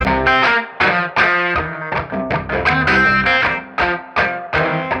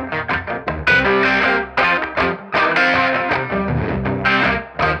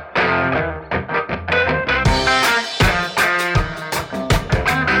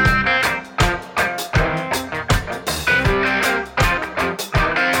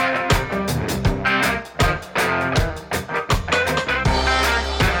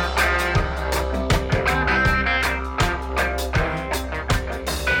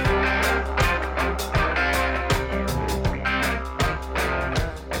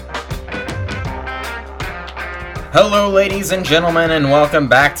Hello, ladies and gentlemen, and welcome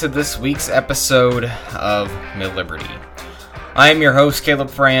back to this week's episode of MilLiberty. I am your host, Caleb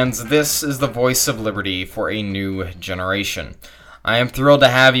Franz. This is the voice of liberty for a new generation. I am thrilled to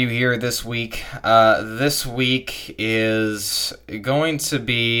have you here this week. This week is going to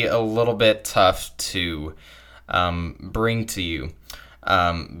be a little bit tough to bring to you.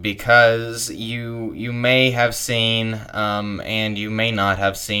 Because you may have seen, and you may not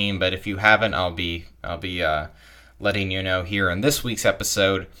have seen, but if you haven't, I'll be letting you know here in this week's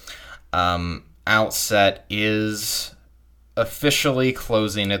episode. OUTSET is officially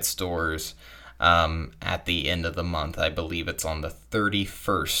closing its doors at the end of the month. I believe it's on the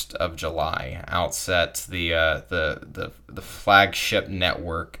 31st of July. OUTSET, the flagship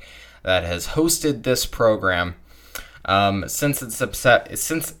network that has hosted this program since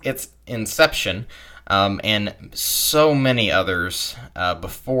its inception, and so many others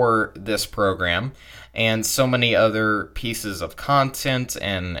before this program, and so many other pieces of content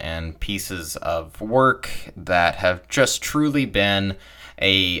and pieces of work that have just truly been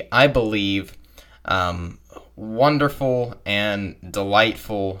I believe, wonderful and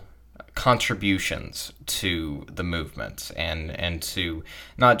delightful contributions to the movement and to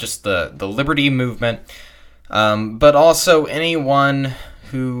not just the liberty movement, but also anyone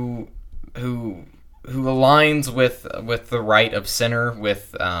who aligns with the right of center,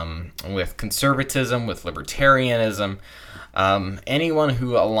 with conservatism, with libertarianism. Anyone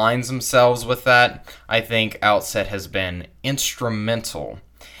who aligns themselves with that, I think OUTSET has been instrumental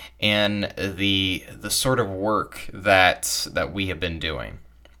in the sort of work that we have been doing.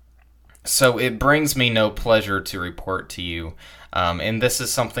 So it brings me no pleasure to report to you, and this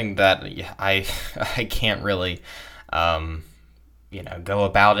is something that I can't really go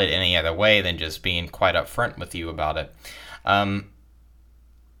about it any other way than just being quite upfront with you about it.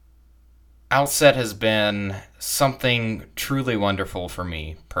 OUTSET has been something truly wonderful for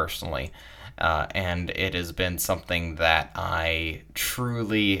me personally, and it has been something that I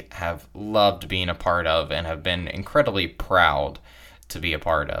truly have loved being a part of and have been incredibly proud to be a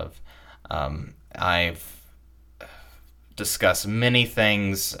part of. I've discussed many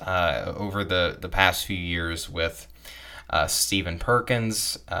things over the past few years with Stephen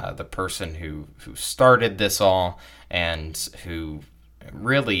Perkins, the person who started this all and who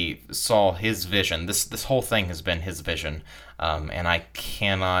really saw his vision. This whole thing has been his vision, and I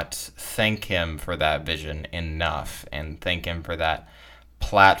cannot thank him for that vision enough, and thank him for that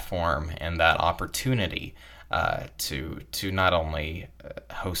platform and that opportunity to not only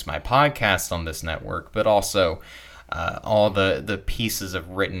host my podcast on this network, but also all the pieces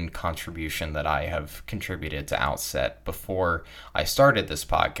of written contribution that I have contributed to OUTSET before I started this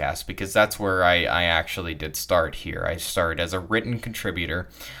podcast, because that's where I actually did start here. I started as a written contributor,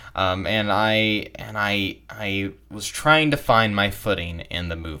 and I was trying to find my footing in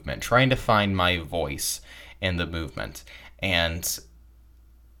the movement, trying to find my voice in the movement, and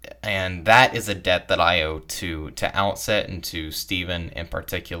that is a debt that I owe to OUTSET and to Stephen in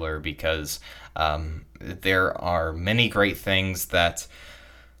particular, because there are many great things that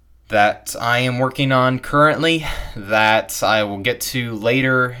I am working on currently that I will get to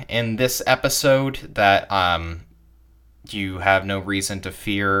later in this episode, that you have no reason to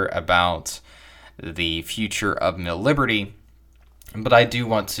fear about the future of MilLiberty. But I do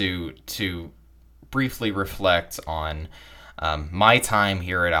want to briefly reflect on my time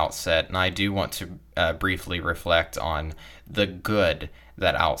here at OUTSET, and I do want to briefly reflect on the good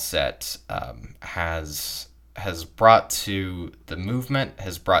that OUTSET has brought to the movement,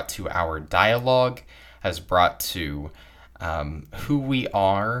 has brought to our dialogue, has brought to who we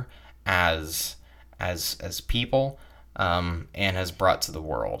are as people, and has brought to the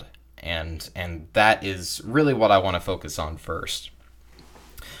world, and that is really what I want to focus on first.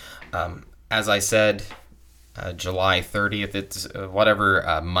 As I said, July 30th, it's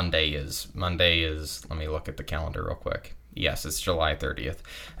whatever Monday is. Let me look at the calendar real quick. Yes, it's July 30th.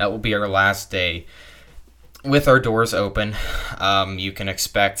 That will be our last day with our doors open. You can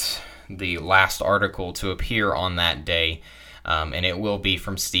expect the last article to appear on that day, and it will be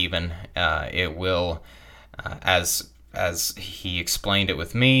from Stephen. It will, as he explained it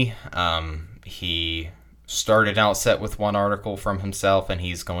with me, he started OUTSET with one article from himself, and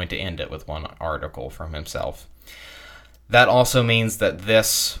he's going to end it with one article from himself. That also means that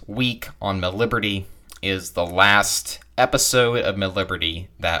this week on MilLiberty is the last episode of MilLiberty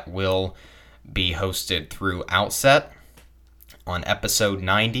that will be hosted through OUTSET on episode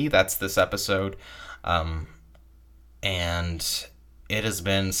 90. That's this episode. And it has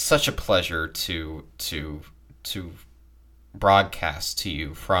been such a pleasure to broadcast to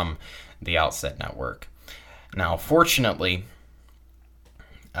you from the OUTSET Network. Now, fortunately,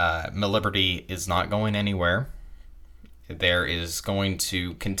 MilLiberty is not going anywhere. There is going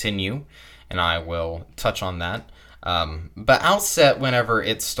to continue, and I will touch on that. But OUTSET, whenever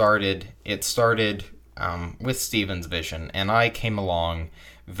it started with Steven's vision, and I came along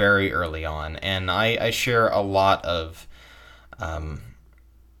very early on, and I share a lot of.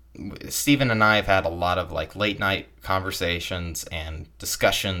 Steven and I have had a lot of like late night conversations and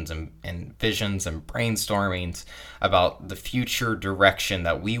discussions and visions and brainstormings about the future direction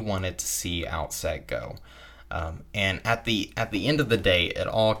that we wanted to see OUTSET go. And at the end of the day, it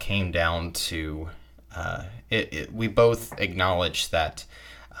all came down to we both acknowledged that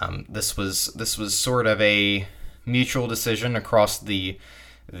this was sort of a mutual decision across the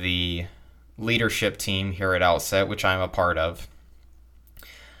leadership team here at OUTSET, which I'm a part of.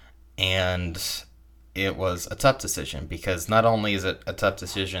 And it was a tough decision, because not only is it a tough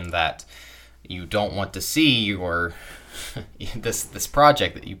decision that you don't want to see your this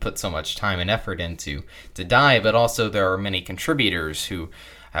project that you put so much time and effort into to die, but also there are many contributors who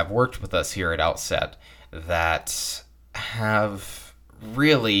have worked with us here at OUTSET that have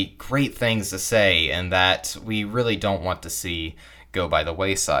really great things to say and that we really don't want to see go by the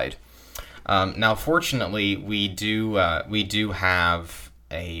wayside. Now, fortunately, we do have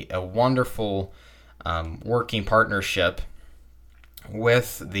a wonderful working partnership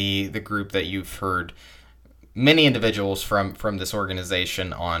with the group that you've heard many individuals from this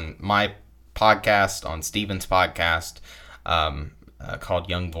organization on my podcast, on Steven's podcast, called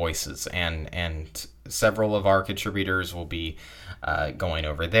Young Voices, and several of our contributors will be going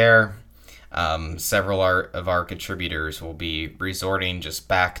over there. Several of our contributors will be resorting just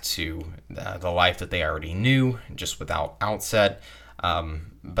back to the life that they already knew, just without OUTSET.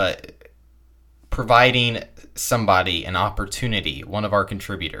 But providing somebody an opportunity, one of our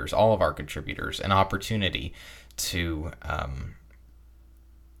contributors, all of our contributors, an opportunity to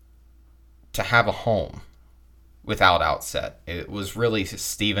have a home without OUTSET. It was really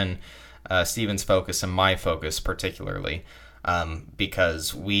Steven's focus and my focus particularly,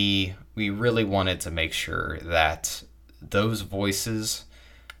 because we really wanted to make sure that those voices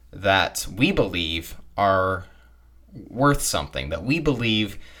that we believe are worth something, that we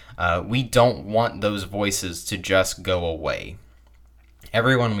believe we don't want those voices to just go away.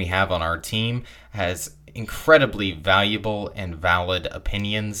 Everyone we have on our team has incredibly valuable and valid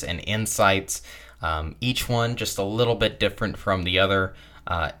opinions and insights, each one just a little bit different from the other,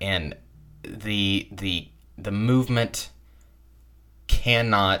 and the movement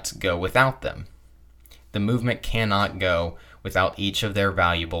cannot go without them. The movement cannot go without each of their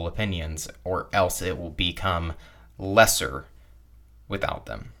valuable opinions, or else it will become lesser without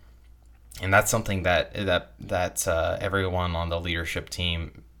them. And that's something that everyone on the leadership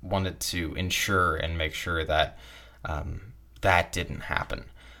team wanted to ensure and make sure that that didn't happen.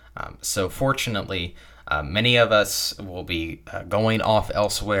 So fortunately, many of us will be going off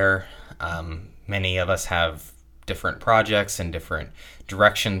elsewhere. Many of us have different projects and different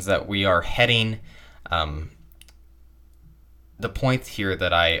directions that we are heading. The point here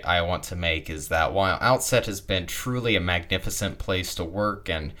that I want to make is that while OUTSET has been truly a magnificent place to work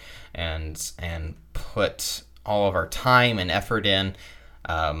and put all of our time and effort in,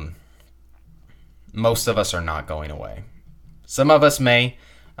 most of us are not going away. Some of us may,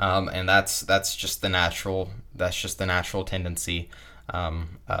 and that's just the natural tendency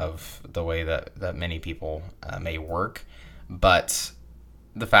of the way that many people may work. But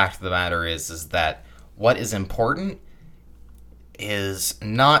the fact of the matter is that what is important is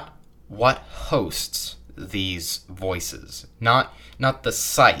not what hosts these voices, not the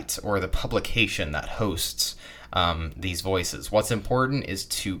site or the publication that hosts these voices. What's important is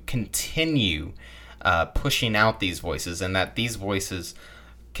to continue pushing out these voices, and that these voices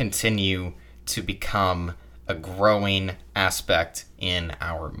continue to become a growing aspect in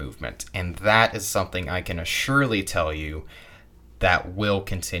our movement. And that is something I can assuredly tell you that will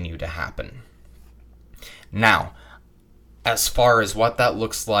continue to happen. Now, as far as what that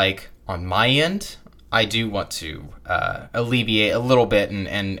looks like on my end, I do want to alleviate a little bit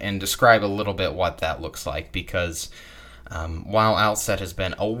and describe a little bit what that looks like, because while OUTSET has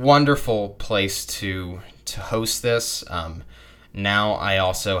been a wonderful place to host this, now I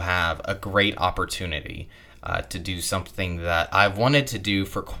also have a great opportunity to do something that I've wanted to do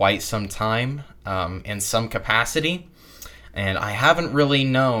for quite some time in some capacity, and I haven't really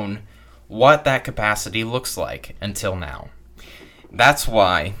known what that capacity looks like until now. That's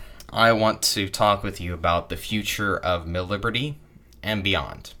why I want to talk with you about the future of MilLiberty and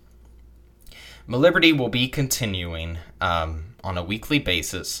beyond. MilLiberty will be continuing on a weekly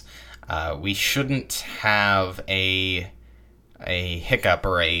basis We shouldn't have a hiccup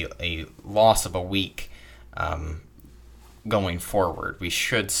or a loss of a week going forward. We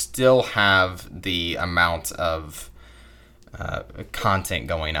should still have the amount of content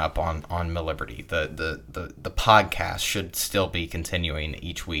going up on MilLiberty. The podcast should still be continuing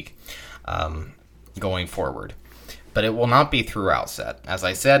each week going forward. But it will not be through OUTSET. As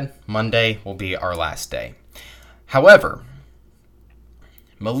I said, Monday will be our last day. However,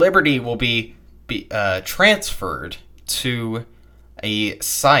 MilLiberty will be transferred to a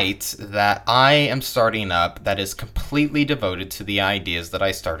site that I am starting up that is completely devoted to the ideas that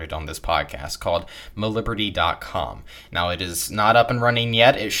I started on this podcast, called MilLiberty.com. Now, it is not up and running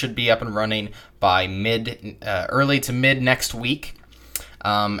yet. It should be up and running by early to mid next week.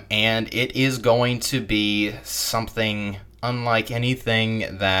 And it is going to be something unlike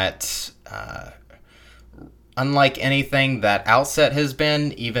anything that OUTSET has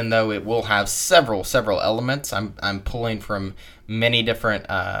been, even though it will have several elements. I'm pulling from many different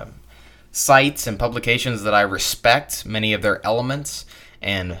sites and publications that I respect, many of their elements,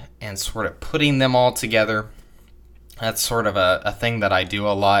 and sort of putting them all together. That's sort of a thing that I do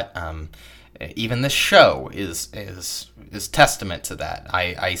a lot. Even this show is testament to that.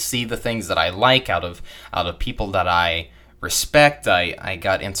 I see the things that I like out of people that I respect. I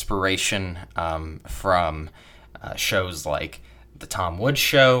got inspiration from shows like the Tom Woods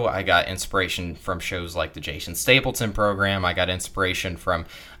Show. I got inspiration from shows like the Jason Stapleton program. I got inspiration from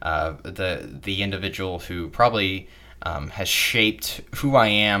the individual who probably has shaped who I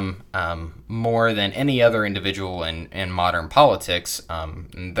am more than any other individual in modern politics,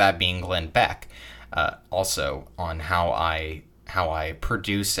 that being Glenn Beck. Also on how I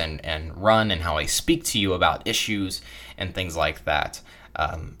produce and run and how I speak to you about issues and things like that.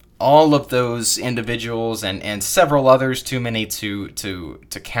 All of those individuals and several others, too many to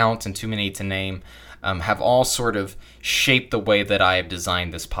count and too many to name, have all sort of shaped the way that I have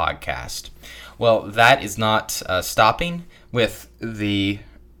designed this podcast. Well, that is not stopping with the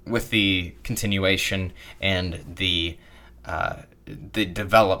continuation and the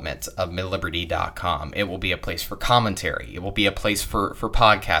development of MilLiberty.com. It will be a place for commentary. It will be a place for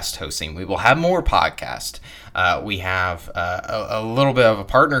podcast hosting. We will have more podcasts. We have a little bit of a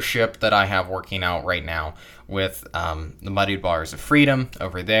partnership that I have working out right now with the Muddied Waters of Freedom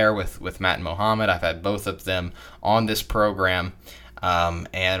over there with Matt and Mohammed. I've had both of them on this program,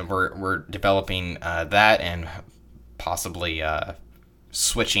 and we're developing that and possibly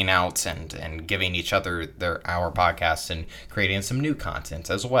switching out and giving each other our podcasts and creating some new content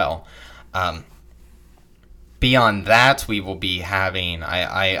as well. Beyond that, we will be having,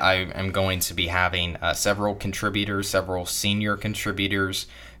 I am going to be having several senior contributors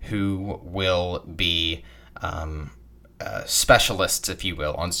who will be specialists, if you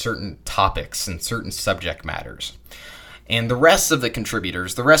will, on certain topics and certain subject matters. And the rest of the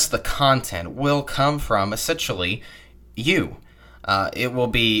contributors, the rest of the content will come from essentially you. It will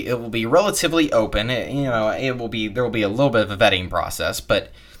be relatively open. There will be a little bit of a vetting process,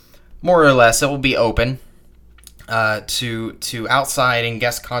 but more or less it will be open to outside and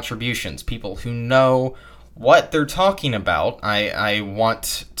guest contributions, people who know what they're talking about. I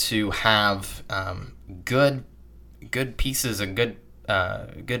want to have good pieces and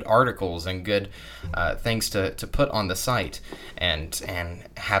good articles and good things to put on the site and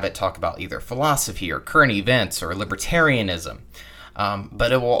have it talk about either philosophy or current events or libertarianism.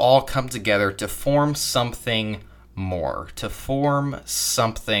 But it will all come together to form something more, to form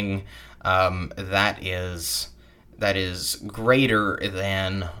something that is greater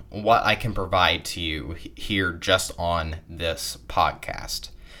than what I can provide to you here just on this podcast.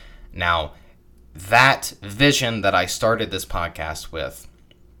 Now, that vision that I started this podcast with,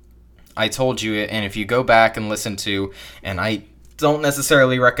 I told you, and if you go back and listen to, and I don't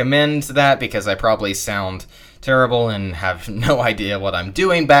necessarily recommend that because I probably sound terrible and have no idea what I'm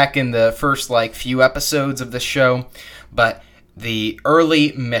doing back in the first few episodes of this show, but the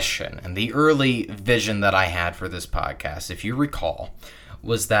early mission and the early vision that I had for this podcast, if you recall,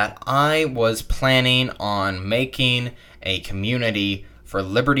 was that I was planning on making a community for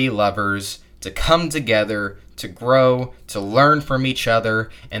liberty lovers to come together, to grow, to learn from each other,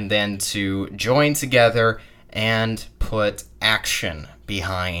 and then to join together and put action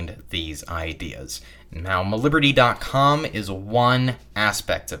behind these ideas. Now, MilLiberty.com is one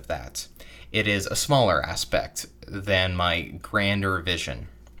aspect of that. It is a smaller aspect than my grander vision.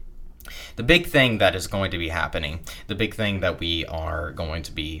 The big thing that is going to be happening, the big thing that we are going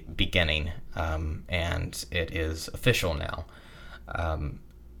to be beginning, and it is official now,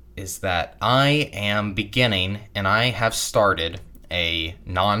 is that I am beginning, and I have started a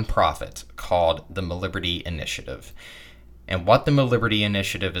nonprofit called the MilLiberty Initiative. And what the MilLiberty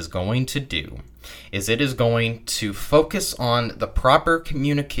Initiative is going to do is it is going to focus on the proper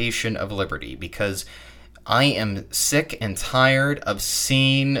communication of liberty, because I am sick and tired of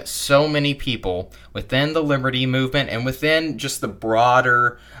seeing so many people within the liberty movement and within just the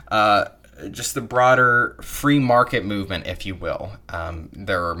broader free market movement, if you will.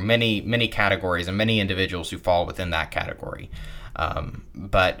 There are many categories and many individuals who fall within that category.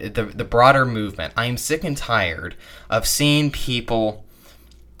 But the broader movement, I am sick and tired of seeing people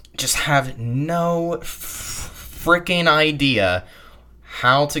just have no freaking idea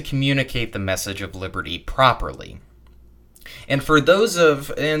how to communicate the message of liberty properly. And for those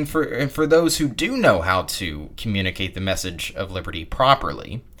who do know how to communicate the message of liberty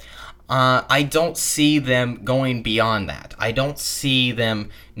properly, I don't see them going beyond that. I don't see them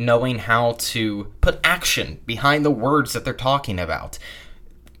knowing how to put action behind the words that they're talking about.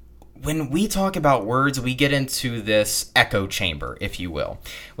 When we talk about words, we get into this echo chamber, if you will,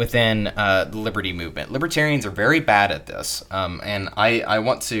 within the liberty movement. Libertarians are very bad at this, and I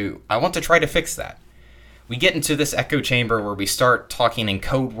want to try to fix that. We get into this echo chamber where we start talking in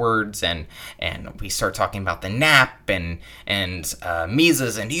code words, and we start talking about the NAP and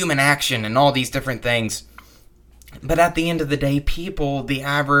Mises and human action and all these different things. But at the end of the day, the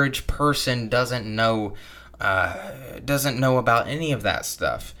average person doesn't know about any of that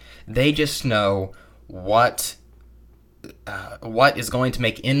stuff. They just know what is going to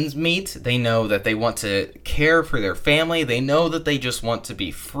make ends meet. They know that they want to care for their family. They know that they just want to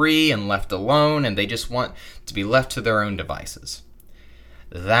be free and left alone, and they just want to be left to their own devices.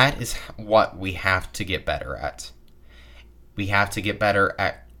 That is what we have to get better at. We have to get better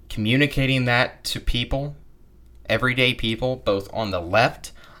at communicating that to people, everyday people, both on the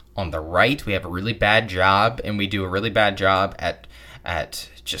left, on the right. We have a really bad job, and we do a really bad job at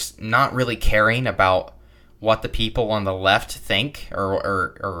just not really caring about what the people on the left think,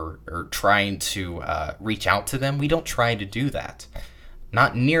 or trying to reach out to them. We don't try to do that.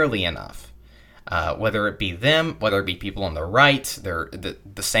 Not nearly enough. Whether it be them, whether it be people on the right, the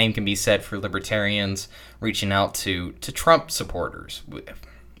same can be said for libertarians reaching out to Trump supporters.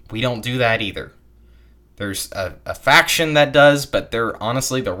 We don't do that either. There's a faction that does, but they're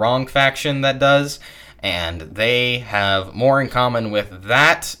honestly the wrong faction that does, and they have more in common with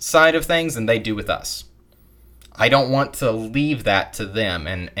that side of things than they do with us. I don't want to leave that to them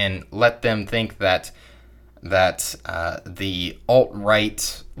and let them think that the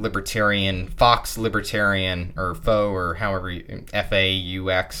alt-right libertarian, Fox libertarian, or faux, or however,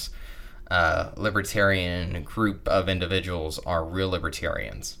 FAUX, libertarian group of individuals are real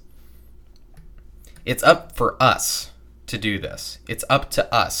libertarians. It's up for us to do this. It's up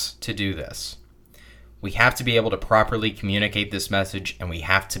to us to do this. We have to be able to properly communicate this message, and we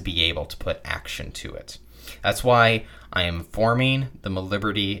have to be able to put action to it. That's why I am forming the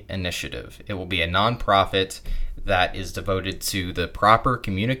MilLiberty Initiative. It will be a nonprofit that is devoted to the proper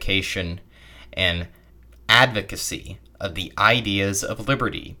communication and advocacy of the ideas of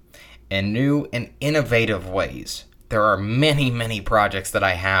liberty in new and innovative ways. There are many projects that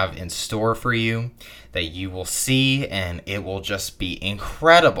I have in store for you that you will see, and it will just be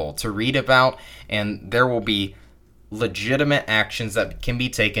incredible to read about, and there will be legitimate actions that can be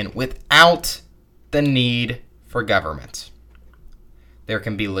taken without the need for government. There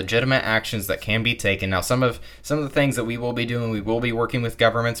can be legitimate actions that can be taken. Now, some of the things that we will be doing, we will be working with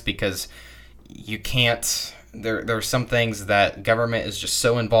governments, because you can't. There are some things that government is just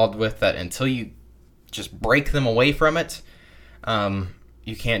so involved with that until you just break them away from it,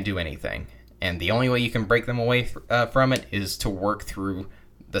 you can't do anything. And the only way you can break them away from it is to work through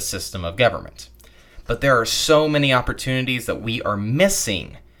the system of government. But there are so many opportunities that we are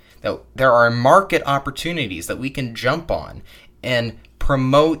missing. That there are market opportunities that we can jump on and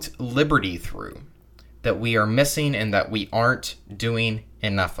promote liberty through, that we are missing and that we aren't doing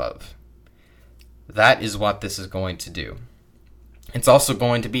enough of. That is what this is going to do. It's also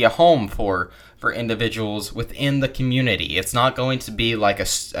going to be a home for individuals within the community. It's not going to be like a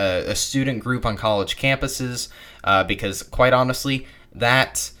student group on college campuses, because quite honestly,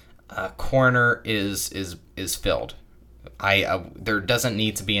 that corner is filled. There doesn't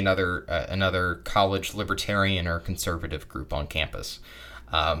need to be another college libertarian or conservative group on campus.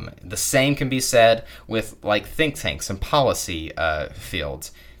 The same can be said with like think tanks and policy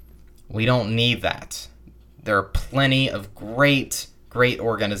fields. We don't need that. There are plenty of great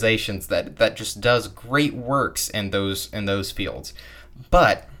organizations that just does great works in those fields.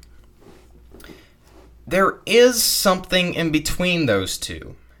 But there is something in between those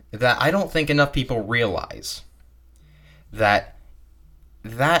two that I don't think enough people realize. That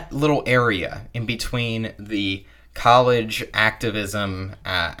that little area in between the college activism,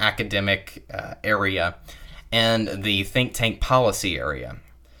 academic area, and the think tank policy area,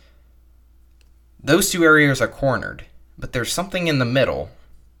 those two areas are cornered, but there's something in the middle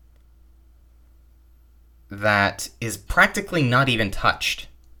that is practically not even touched.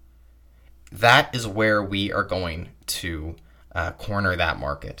 That is where we are going to corner that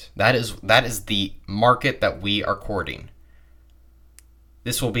market. That is the market that we are courting.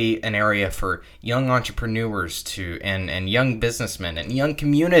 This will be an area for young entrepreneurs and young businessmen and young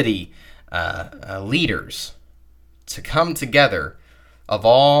community leaders to come together of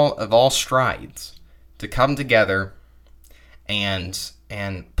all strides, to come together and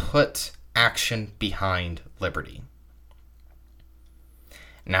put action behind liberty.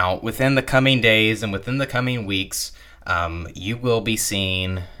 Now, within the coming days and within the coming weeks, you will be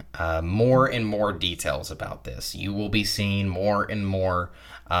seeing more and more details about this. You will be seeing more and more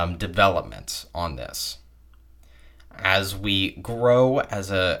development on this. As we grow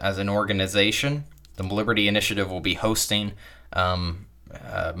as an organization, the MilLiberty Initiative will be hosting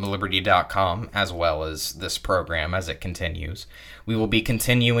MilLiberty.com as well as this program as it continues. We will be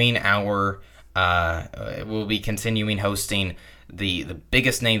continuing hosting the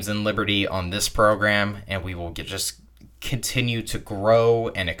biggest names in liberty on this program, and we will just continue to grow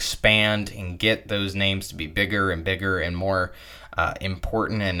and expand and get those names to be bigger and bigger and more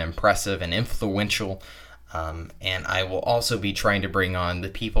important and impressive and influential. And I will also be trying to bring on the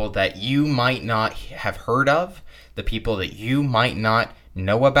people that you might not have heard of, the people that you might not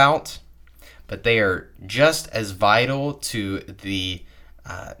know about, but they are just as vital to the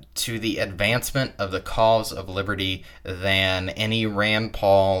advancement of the cause of liberty than any Rand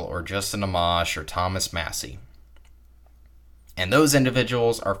Paul or Justin Amash or Thomas Massey. And those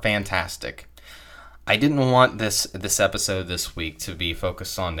individuals are fantastic. I didn't want this episode this week to be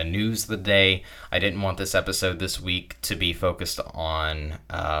focused on the news of the day. I didn't want this episode this week to be focused on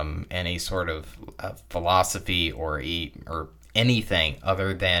any sort of philosophy or anything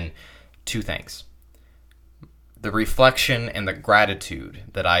other than two things: the reflection and the gratitude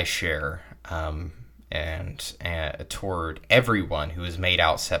that I share and toward everyone who has made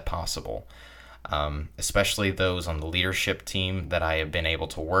OUTSET possible. Especially those on the leadership team that I have been able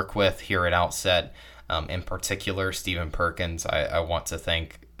to work with here at OUTSET. In particular, Stephen Perkins. I want to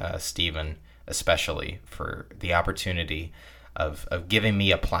thank Stephen especially for the opportunity of giving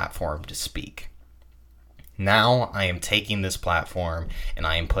me a platform to speak. Now I am taking this platform and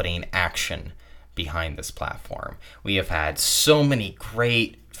I am putting action behind this platform. We have had so many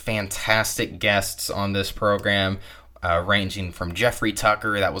great, fantastic guests on this program. Ranging from Jeffrey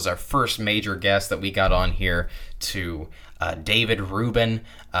Tucker, that was our first major guest that we got on here, to David Rubin,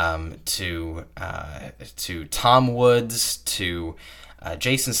 to Tom Woods, to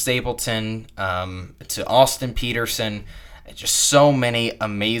Jason Stapleton, to Austin Peterson. Just so many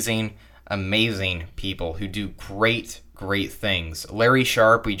amazing people who do great things. Larry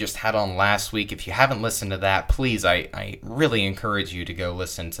Sharp, we just had on last week. If you haven't listened to that, please, I really encourage you to go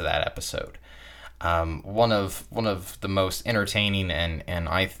listen to that episode. One of the most entertaining and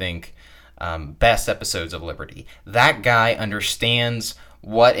I think best episodes of liberty. That guy understands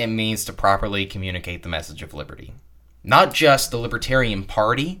what it means to properly communicate the message of liberty. Not just the Libertarian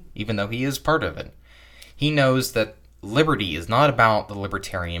Party, even though he is part of it. He knows that liberty is not about the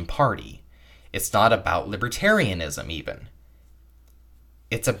Libertarian Party. It's not about libertarianism even.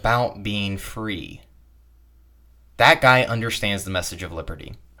 It's about being free. That guy understands the message of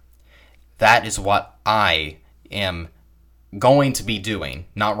liberty. That is what I am going to be doing,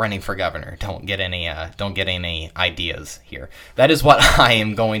 not running for governor. Don't get any ideas here. That is what I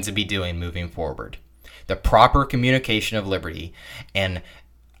am going to be doing moving forward. The proper communication of liberty and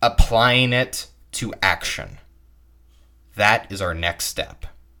applying it to action. That is our next step.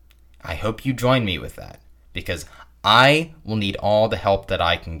 I hope you join me with that, because I will need all the help that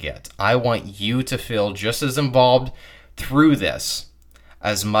I can get. I want you to feel just as involved through this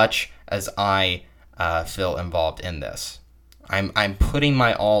as much as I feel involved in this. I'm putting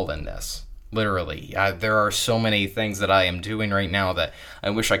my all in this, literally. There are so many things that I am doing right now that I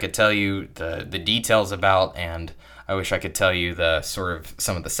wish I could tell you the details about, and I wish I could tell you the sort of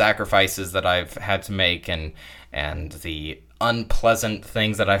some of the sacrifices that I've had to make and the unpleasant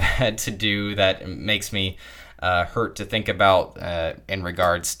things that I've had to do that makes me hurt to think about in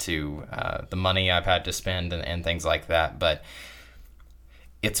regards to the money I've had to spend and things like that. But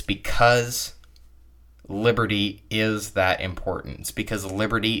it's because liberty is that important. It's because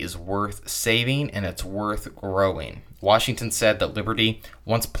liberty is worth saving and it's worth growing. Washington said that liberty,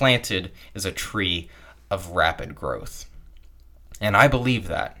 once planted, is a tree of rapid growth. And I believe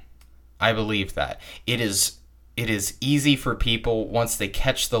that. I believe that. It is easy for people, once they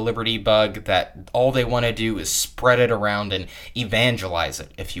catch the liberty bug, that all they want to do is spread it around and evangelize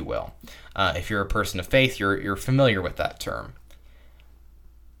it, if you will. If you're a person of faith, you're familiar with that term.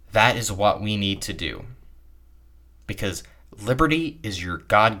 That is what we need to do. Because liberty is your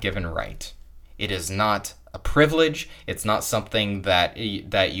God-given right. It is not a privilege. It's not something that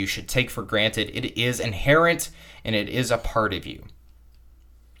you should take for granted. It is inherent, and it is a part of you.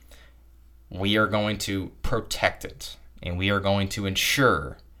 We are going to protect it, and we are going to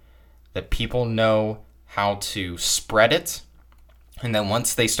ensure that people know how to spread it, and then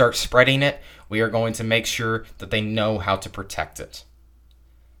once they start spreading it, we are going to make sure that they know how to protect it.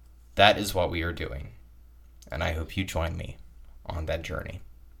 That is what we are doing, and I hope you join me on that journey.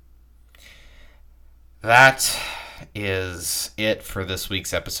 That is it for this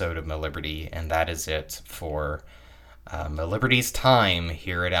week's episode of MilLiberty, and that is it for MilLiberty's time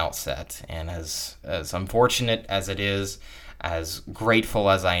here at OUTSET. And as unfortunate as it is, as grateful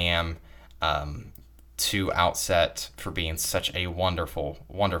as I am to OUTSET for being such a wonderful,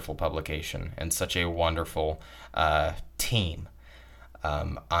 wonderful publication and such a wonderful team,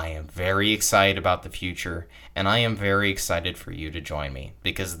 I am very excited about the future, and I am very excited for you to join me,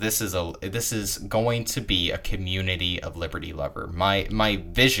 because this is going to be a community of liberty lover. My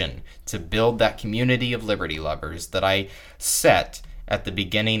vision to build that community of liberty lovers that I set at the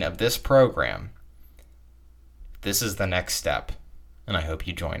beginning of this program. This is the next step, and I hope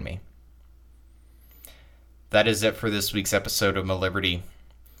you join me. That is it for this week's episode of MilLiberty.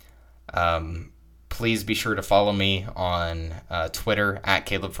 Please be sure to follow me on Twitter at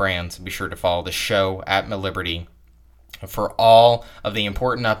Caleb Franz. Be sure to follow the show at MilLiberty for all of the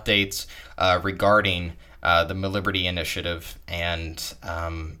important updates regarding the MilLiberty initiative. And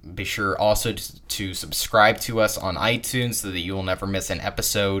be sure also to subscribe to us on iTunes so that you will never miss an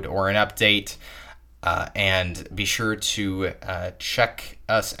episode or an update. And be sure to check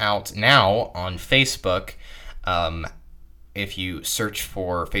us out now on Facebook. If you search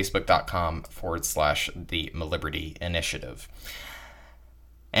for facebook.com/the MilLiberty Initiative.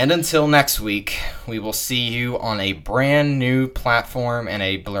 And until next week, we will see you on a brand new platform and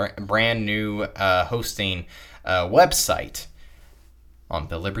a brand new hosting website on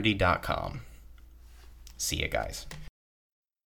MilLiberty.com. See you guys.